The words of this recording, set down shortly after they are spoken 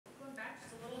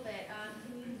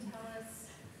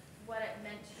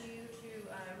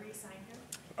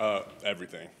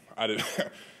Everything. I did.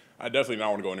 I definitely not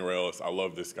want to go anywhere else. I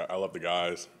love this guy. I love the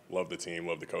guys. Love the team.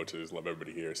 Love the coaches. Love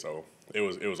everybody here. So it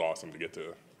was awesome to get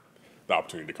the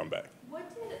opportunity to come back. What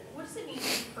does it mean to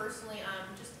you personally?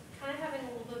 Just kind of having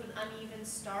a little bit of an uneven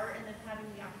start, and then having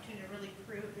the opportunity to really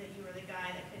prove that you were the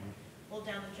guy that could hold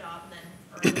down the job, and then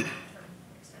earn a long-term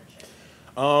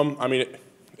extension. I mean,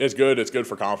 it's good. It's good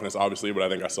for confidence, obviously, but I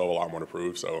think I still have a lot more to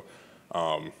prove. So,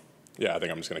 yeah, I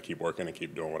think I'm just going to keep working and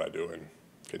keep doing what I do and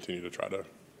continue to try to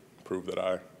prove that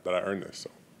I earned this.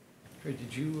 So. Trey,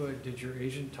 did your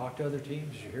agent talk to other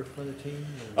teams? Did you hear from other teams?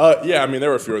 Yeah, I mean, there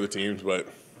were a few other teams, but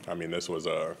I mean, this was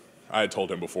I had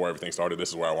told him before everything started, this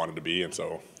is where I wanted to be, and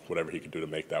so whatever he could do to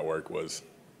make that work was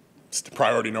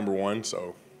priority number one.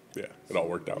 So, yeah, it all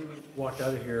worked out. You walked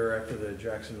out of here after the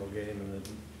Jacksonville game and the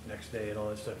next day and all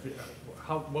that stuff.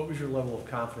 What was your level of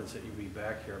confidence that you'd be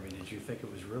back here? I mean, did you think it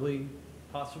was really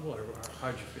possible, or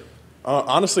how did you feel?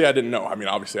 Honestly, I didn't know. I mean,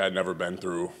 obviously, I'd never been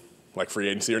through like free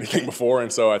agency or anything before,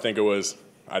 and so I think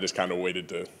I just kind of waited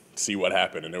to see what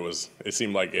happened, and it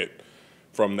seemed like it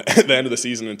from the end of the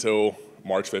season until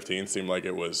March 15th seemed like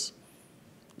it was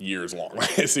years long.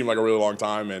 It seemed like a really long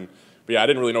time, but yeah, I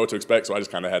didn't really know what to expect, so I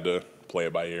just kind of had to play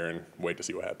it by ear and wait to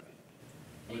see what happened.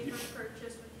 Any first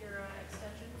purchase with your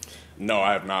extension? No,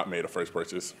 I have not made a first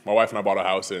purchase. My wife and I bought a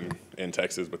house in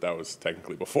Texas, but that was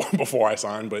technically before I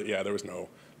signed. But yeah, there was no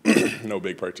no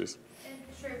big purchase. And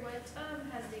Trey, what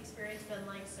has the experience been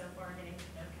like so far getting to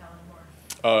know Kellen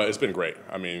Moore? It's been great.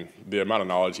 I mean, the amount of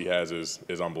knowledge he has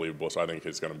is unbelievable. So I think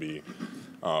it's going to be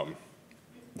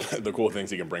the cool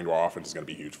things he can bring to our offense is going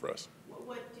to be huge for us.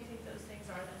 What do you think those things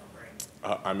are that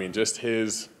he'll bring? I mean, just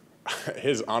his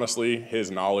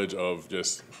knowledge of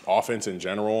just offense in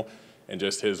general, and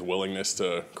just his willingness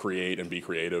to create and be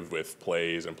creative with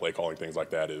plays and play calling, things like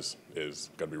that is going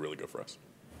to be really good for us.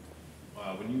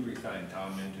 When you re-signed,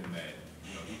 Tom mentioned that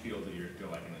he feels that you're still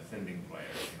like an ascending player,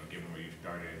 given where you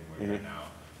started and where you're at now.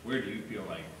 Where do you feel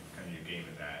like kind of your game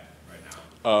is at right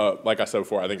now? Like I said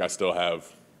before, I think I still have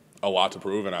a lot to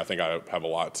prove, and I think I have a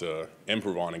lot to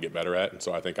improve on and get better at, and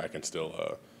so I think I can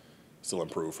still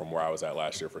improve from where I was at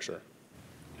last year for sure.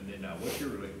 And then what's your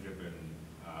relationship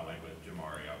like with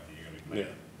Jamaree? Obviously, you're going to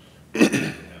be playing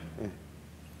with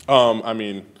him. I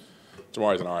mean,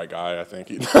 Jamaree's an all right guy, I think.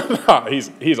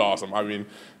 He's awesome. I mean,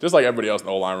 just like everybody else in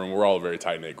the O-line room, we're all a very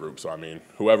tight-knit group. So, I mean,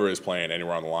 whoever is playing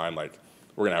anywhere on the line, like,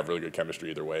 we're going to have really good chemistry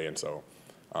either way. And so,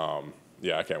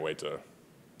 yeah, I can't wait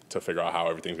to figure out how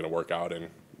everything's going to work out and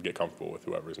get comfortable with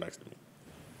whoever is next to me.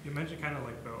 You mentioned kind of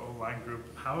like the O-line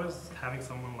group. How has having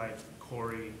someone like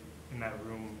Corey in that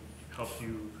room helped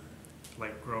you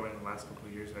like grow in the last couple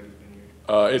of years that he's been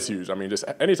here? It's huge. I mean, just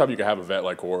anytime you can have a vet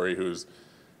like Corey who's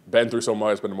been through so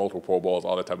much, been to multiple Pro Bowls,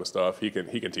 all that type of stuff, he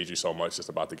can teach you so much just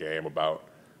about the game, about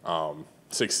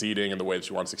succeeding in the way that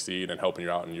you want to succeed and helping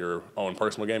you out in your own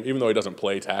personal game. Even though he doesn't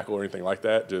play tackle or anything like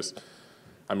that,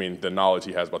 I mean, the knowledge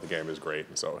he has about the game is great,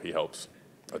 and so he helps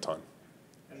a ton.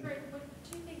 Trey, what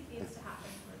do you think needs to happen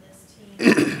for this team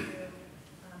to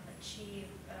achieve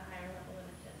a higher level than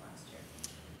it did last year?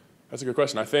 That's a good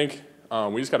question. I think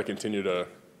we just got to continue to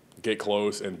get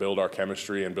close and build our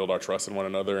chemistry and build our trust in one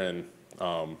another. And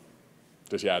I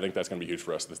think that's going to be huge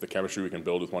for us. The chemistry we can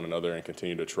build with one another and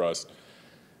continue to trust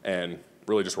and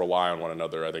really just rely on one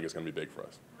another, I think is going to be big for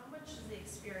us. How much does the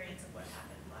experience of what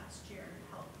happened last year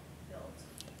help build?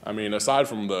 I mean, aside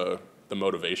from the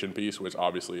motivation piece, which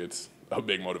obviously it's a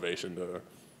big motivation to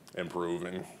improve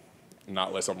and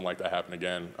not let something like that happen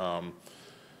again,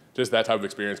 just that type of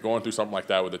experience, going through something like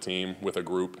that with a team, with a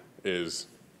group, is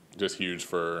just huge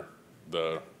for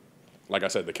like I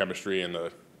said, the chemistry and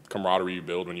the camaraderie you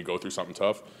build when you go through something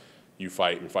tough. You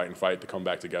fight and fight and fight to come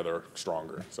back together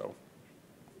stronger. So.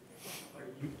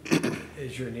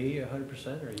 Is your knee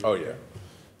 100%? Or are you oh, yeah.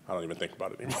 I don't even think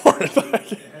about it anymore.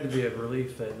 It had to be a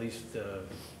relief, at least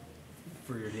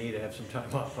for your knee to have some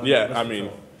time off. Yeah, I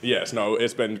mean, yes, no,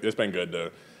 it's been good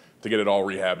to get it all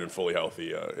rehabbed and fully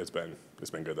healthy. It's been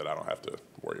good that I don't have to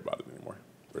worry about it anymore,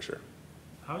 for sure.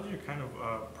 How did your kind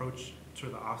of approach to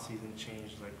the offseason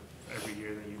change, like every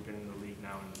year that you've been in the league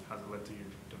now, and how's it led to your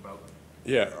development?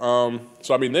 Yeah,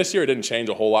 so I mean, this year it didn't change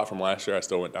a whole lot from last year. I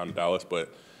still went down to Dallas,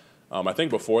 but I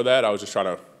think before that I was just trying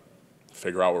to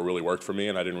figure out what really worked for me,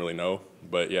 and I didn't really know.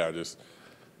 But yeah, just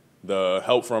the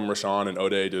help from Rashawn and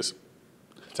O'Day just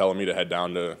telling me to head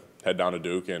down to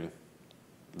Duke and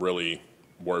really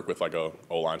work with like a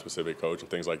O-line specific coach and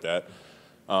things like that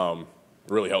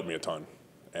really helped me a ton.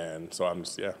 And so I'm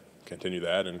just continue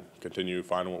that and continue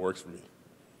finding what works for me.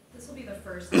 This will be the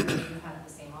first year that you've had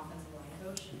the same offensive line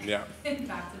coach in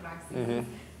back-to-back seasons.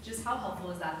 Just how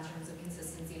helpful is that in terms of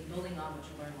consistency and building on what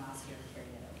you learned last year and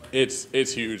carrying it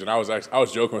It's huge, and I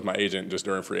was joking with my agent just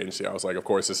during free agency. I was like, of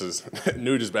course, this is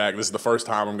Nuge is back. This is the first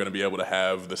time I'm going to be able to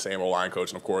have the same O-line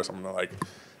coach, and of course, I'm going to like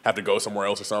have to go somewhere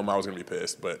else or something. I was going to be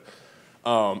pissed, but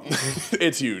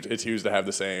it's huge. It's huge to have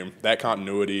that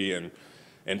continuity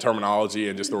and terminology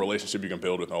and just the relationship you can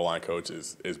build with an O-line coach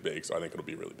is big. So I think it'll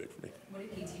be really big for me. What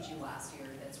did he teach you last year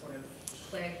that sort of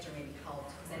clicked or maybe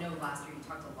helped? Because I know last year you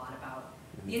talked a lot about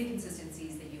the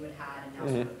inconsistencies that you had and now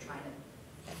sort of trying to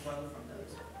grow from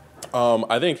those.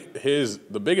 I think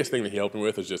the biggest thing that he helped me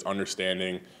with is just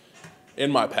understanding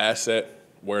in my pass set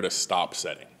where to stop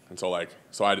setting. And so I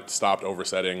stopped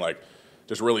oversetting, like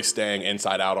just really staying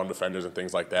inside out on defenders and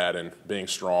things like that, and being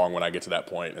strong when I get to that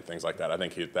point and things like that. I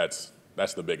think that's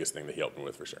the biggest thing that he helped me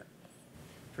with for sure.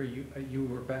 For you, you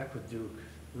were back with Duke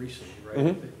recently,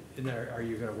 right? And are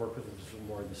you going to work with them some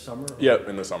more in the summer? Yep,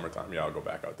 in the summertime. Yeah, I'll go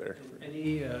back out there.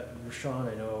 Any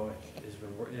Rashawn, I know, has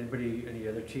been working. Any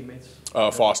other teammates?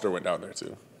 Foster went down there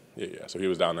too. Yeah. So he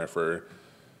was down there for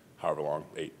however long,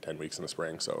 8-10 weeks in the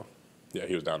spring. So yeah,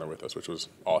 he was down there with us, which was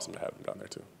awesome to have him down there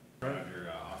too.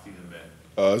 Your off-season been?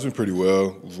 It's been pretty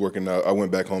well. I was working out. I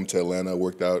went back home to Atlanta. I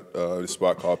worked out at a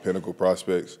spot called Pinnacle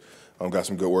Prospects. Got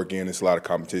some good work in. There's a lot of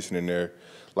competition in there.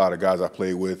 A lot of guys I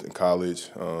played with in college.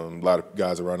 A lot of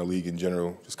guys around the league in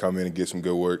general just come in and get some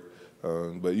good work.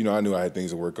 But I knew I had things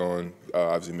to work on.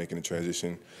 Obviously, making a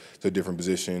transition to a different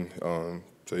position.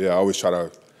 So yeah, I always try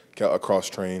to cross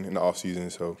train in the off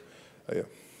season. So yeah.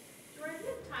 During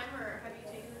the time, or have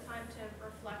you taken the time to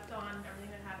reflect on everything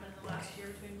that happened in the last year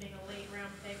between being a late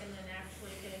round pick and then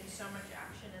actually getting so much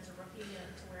action as a rookie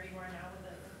and to where you are now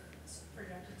with a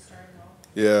projected starting role?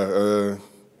 Yeah.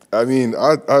 I mean,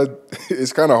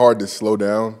 it's kind of hard to slow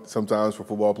down sometimes for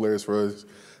football players for us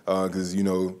because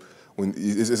when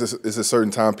it's a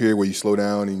certain time period where you slow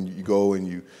down and you go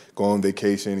on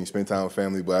vacation and you spend time with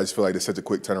family. But I just feel like there's such a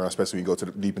quick turnaround, especially when you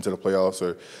go deep into the playoffs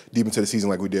or deep into the season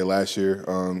like we did last year.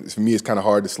 For me, it's kind of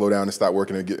hard to slow down and stop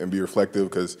working and be reflective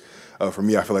because for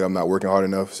me, I feel like I'm not working hard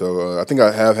enough. So I think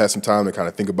I have had some time to kind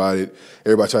of think about it.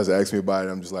 Everybody tries to ask me about it.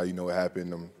 I'm just like, you know what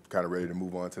happened. I'm kind of ready to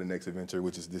move on to the next adventure,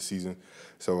 which is this season.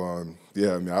 So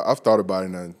yeah, I mean, I've thought about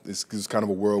it, and it's kind of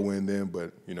a whirlwind then,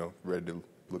 but ready to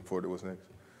look forward to what's next.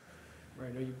 Right,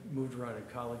 I know you moved around in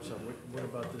college, so what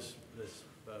about this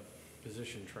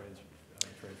position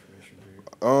transformation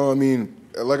for you? I mean,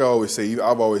 like I always say,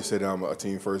 I've always said I'm a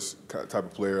team first type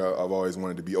of player. I've always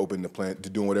wanted to be open to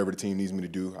doing whatever the team needs me to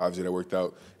do. Obviously, that worked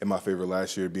out in my favor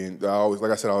last year.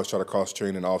 Like I said, I always try to cross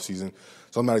train in the off season,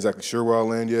 so I'm not exactly sure where I'll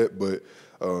land yet, but.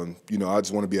 I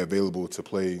just want to be available to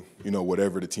play,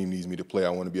 whatever the team needs me to play. I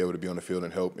want to be able to be on the field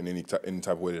and help in any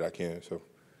type of way that I can. So,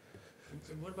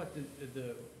 what about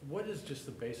what is just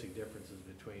the basic differences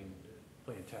between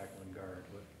playing tackle and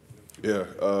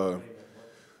guard?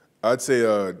 I'd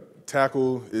say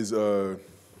tackle is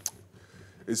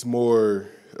it's more.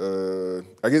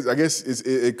 I guess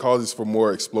it causes for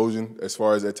more explosion as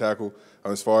far as that tackle,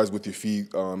 as far as with your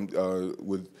feet,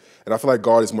 and I feel like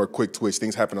guard is more quick twitch.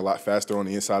 Things happen a lot faster on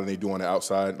the inside than they do on the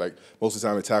outside. Like most of the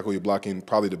time at tackle, you're blocking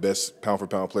probably the best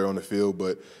pound-for-pound player on the field,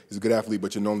 but he's a good athlete,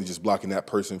 but you're normally just blocking that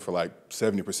person for like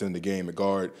 70% of the game. At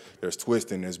guard, there's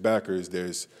twisting, there's backers,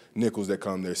 there's nickels that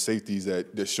come, there's safeties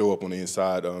that show up on the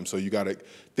inside. So you got to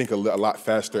think a lot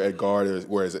faster at guard,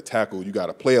 whereas at tackle, you got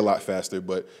to play a lot faster,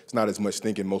 but it's not as much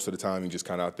thinking most of the time. You're just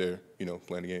kind of out there,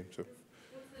 playing the game. So.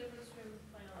 What's the difference between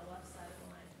playing on the left side of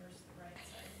the line versus the right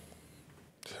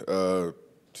side?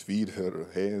 Feet or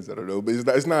hands, I don't know, but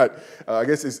it's not. I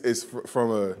guess it's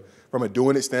from a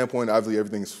doing it standpoint. Obviously,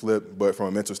 everything's flipped, but from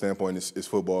a mental standpoint, it's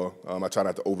football. I try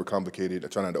not to overcomplicate it. I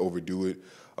try not to overdo it.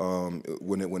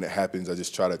 When it happens, I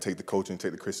just try to take the coaching,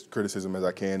 take the criticism as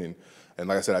I can, and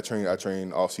like I said, I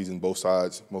train off season both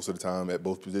sides most of the time at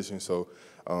both positions. So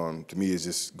to me, it's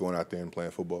just going out there and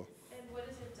playing football. And what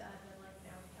is it been like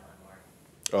now with Kellen Moore?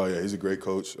 Oh yeah, he's a great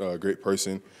coach, great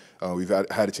person. We've had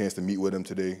a chance to meet with him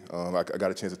today. I got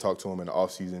a chance to talk to him in the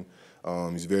off season.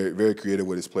 He's very, very creative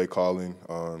with his play calling.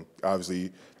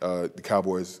 Obviously, the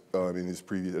Cowboys in his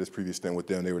previous stint with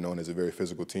them, they were known as a very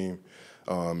physical team,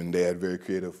 and they had very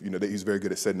creative. He's very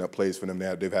good at setting up plays for them.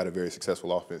 They've had a very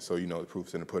successful offense, so the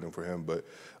proof's in the pudding for him. But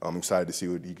I'm excited to see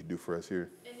what he can do for us here.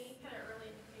 Any kind of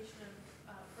early indication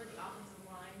of for the offensive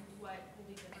line, what will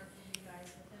be different for you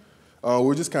guys with him?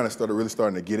 We're just kind of really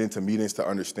starting to get into meetings to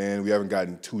understand. We haven't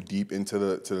gotten too deep into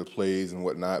the plays and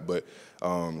whatnot, but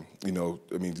I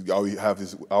mean, all we have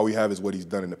is what he's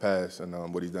done in the past,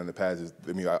 and what he's done in the past is,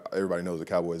 everybody knows the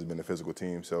Cowboys have been a physical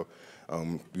team, so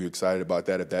we're excited about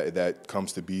that if that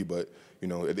comes to be. But at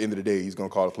the end of the day, he's going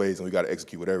to call the plays, and we got to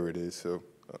execute whatever it is. So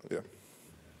yeah.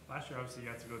 Last year, obviously, you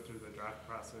had to go through the draft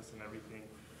process and everything.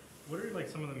 What are like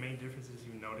some of the main differences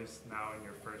you noticed now in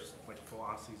your first like full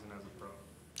off season as a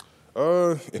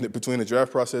pro? Between the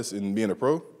draft process and being a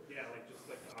pro, Yeah, like just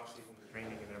like the off season, the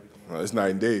training and everything. it's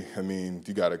night and day. I mean,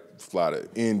 you got to fly to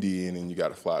Indy, and then you got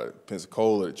to fly to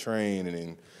Pensacola to train, and then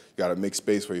you got to make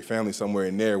space for your family somewhere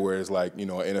in there. Whereas, like, you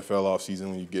know, NFL offseason,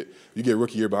 when you get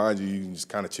rookie year behind you, you can just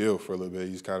kind of chill for a little bit.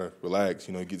 You just kind of relax.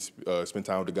 You know, you get spend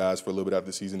time with the guys for a little bit after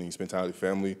the season, and you spend time with your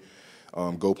family.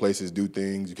 Go places, do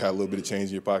things. You got a little bit of change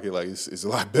in your pocket. Like, it's a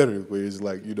lot better. Where it's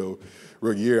like, you know,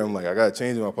 rookie year, I'm like, I got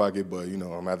change in my pocket, but, you know,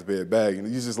 I'm going to have to pay it back. And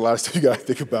it's just a lot of stuff you got to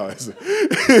think about. You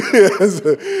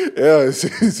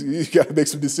got to make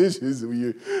some decisions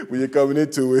when you're coming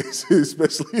into it,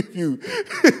 especially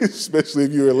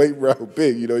if you're a late round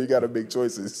pick. You know, you got to make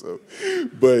choices. So,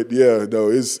 but yeah, no,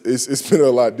 it's been a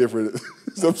lot different.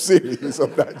 I'm serious.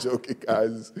 I'm not joking,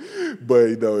 guys. But,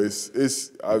 you know,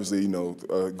 it's obviously, you know,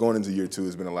 going into year 2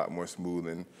 has been a lot more smooth.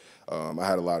 And I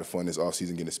had a lot of fun this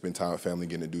offseason, getting to spend time with family,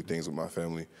 getting to do things with my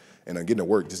family, and getting to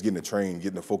work, just getting to train,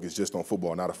 getting to focus just on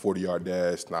football, not a 40-yard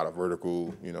dash, not a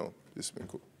vertical, you know. It's been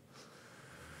cool.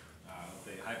 Let's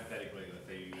say, hypothetically, let's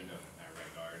say you end up at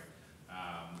right guard.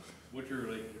 What's your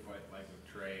relationship like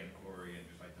with Trey and Corey and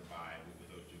just like the vibe with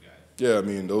those two guys? Yeah, I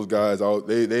mean, those guys,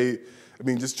 I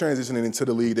mean, just transitioning into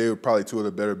the league, they were probably 2 of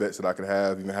the better bets that I could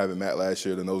have. Even having Matt last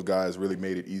year, then those guys really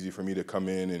made it easy for me to come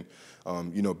in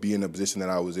and, you know, be in the position that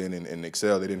I was in and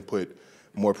excel. They didn't put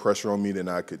more pressure on me than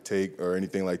I could take or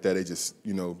anything like that. They just,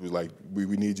 you know, was like, we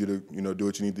need you to, you know, do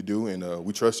what you need to do, and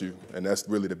we trust you. And that's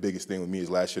really the biggest thing with me is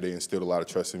last year they instilled a lot of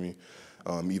trust in me.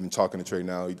 Even talking to Trey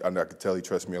now, I could tell he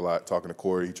trusts me a lot. Talking to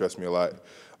Corey, he trusts me a lot.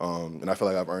 And I feel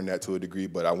like I've earned that to a degree,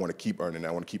 but I want to keep earning that.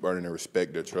 I want to keep earning their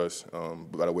respect, their trust,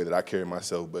 by the way that I carry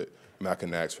myself. But I mean, I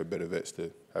can ask for better vets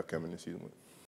to have come in this season with.